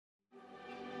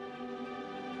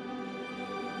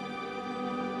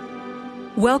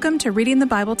Welcome to Reading the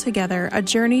Bible Together, a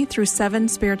journey through 7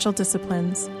 spiritual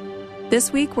disciplines.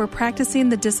 This week, we're practicing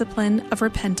the discipline of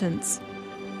repentance.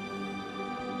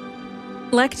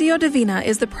 Lectio Divina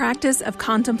is the practice of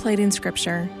contemplating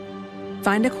Scripture.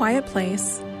 Find a quiet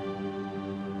place.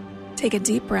 Take a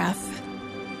deep breath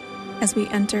as we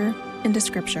enter into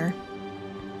Scripture.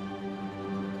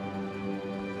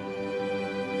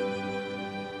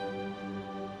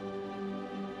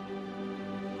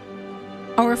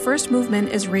 Our first movement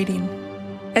is reading.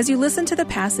 As you listen to the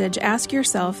passage, ask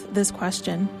yourself this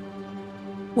question.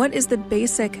 What is the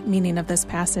basic meaning of this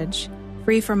passage,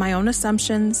 free from my own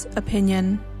assumptions,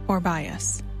 opinion, or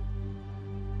bias?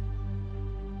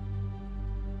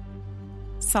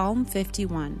 Psalm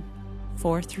 51,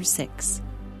 4-6.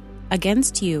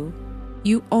 Against you,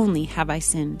 you only have I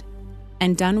sinned,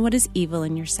 and done what is evil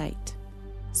in your sight.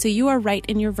 So you are right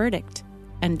in your verdict,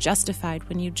 and justified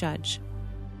when you judge.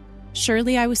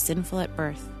 Surely I was sinful at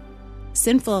birth,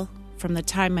 sinful from the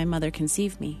time my mother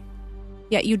conceived me.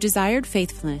 Yet you desired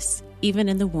faithfulness, even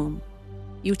in the womb.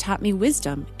 You taught me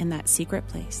wisdom in that secret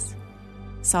place.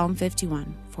 Psalm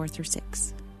 51,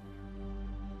 4-6.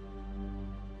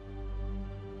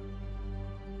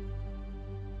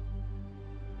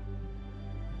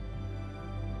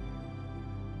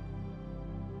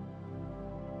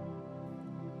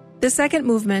 The second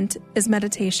movement is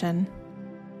meditation.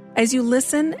 As you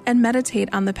listen and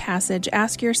meditate on the passage,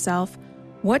 ask yourself,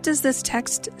 what does this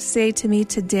text say to me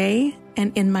today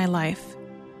and in my life?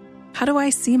 How do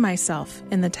I see myself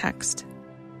in the text?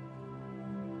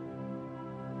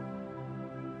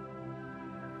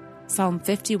 Psalm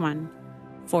 51,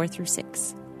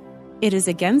 4-6. It is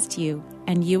against you,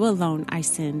 and you alone I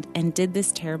sinned and did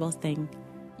this terrible thing.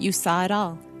 You saw it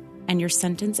all, and your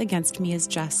sentence against me is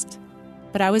just.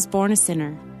 But I was born a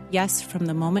sinner, yes, from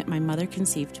the moment my mother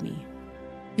conceived me.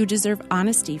 You deserve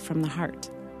honesty from the heart,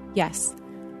 yes,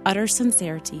 utter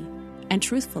sincerity and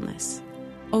truthfulness.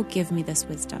 Oh, give me this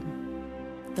wisdom.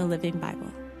 The Living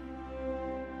Bible.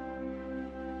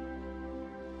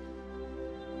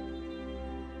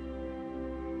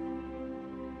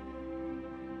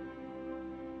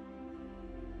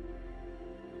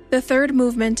 The third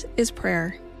movement is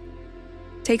prayer.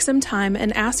 Take some time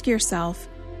and ask yourself,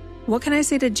 what can I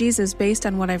say to Jesus based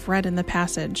on what I've read in the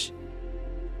passage?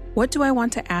 What do I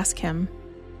want to ask him?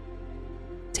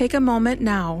 Take a moment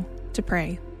now to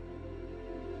pray.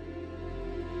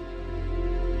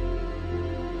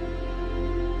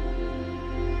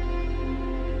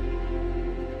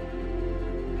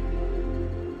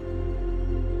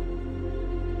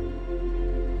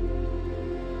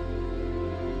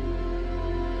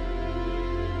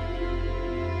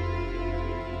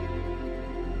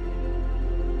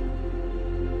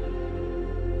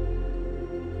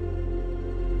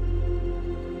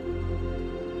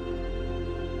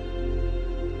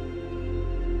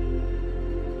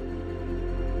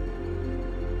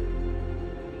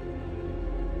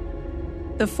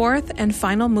 The fourth and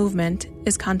final movement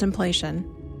is contemplation.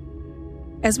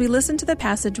 As we listen to the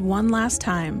passage one last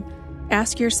time,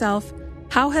 ask yourself,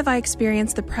 how have I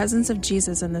experienced the presence of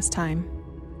Jesus in this time?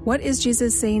 What is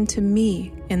Jesus saying to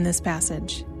me in this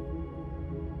passage?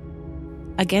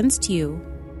 Against you,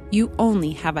 you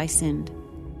only have I sinned,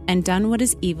 and done what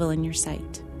is evil in your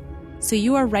sight. So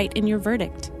you are right in your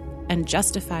verdict, and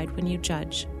justified when you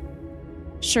judge.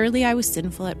 Surely I was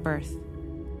sinful at birth,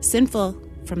 sinful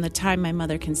from the time my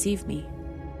mother conceived me.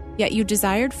 Yet you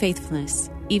desired faithfulness,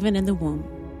 even in the womb.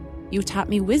 You taught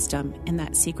me wisdom in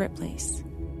that secret place.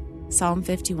 Psalm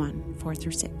 51,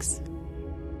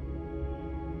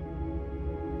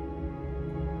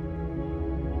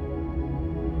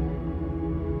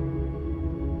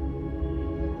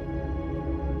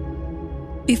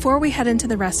 Before we head into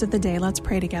the rest of the day, let's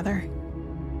pray together.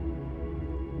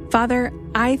 Father,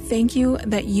 I thank you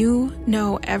that you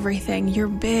know everything. You're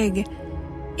big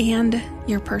and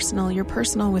you're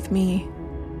personal with me.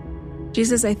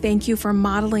 Jesus, I thank you for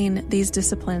modeling these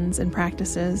disciplines and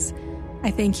practices.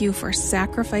 I thank you for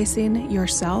sacrificing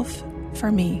yourself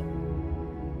for me.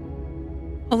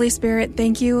 Holy Spirit,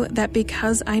 thank you that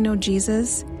because I know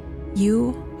Jesus,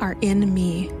 you are in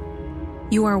me.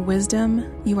 You are wisdom,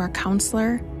 you are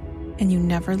counselor, and you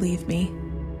never leave me.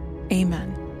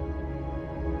 Amen.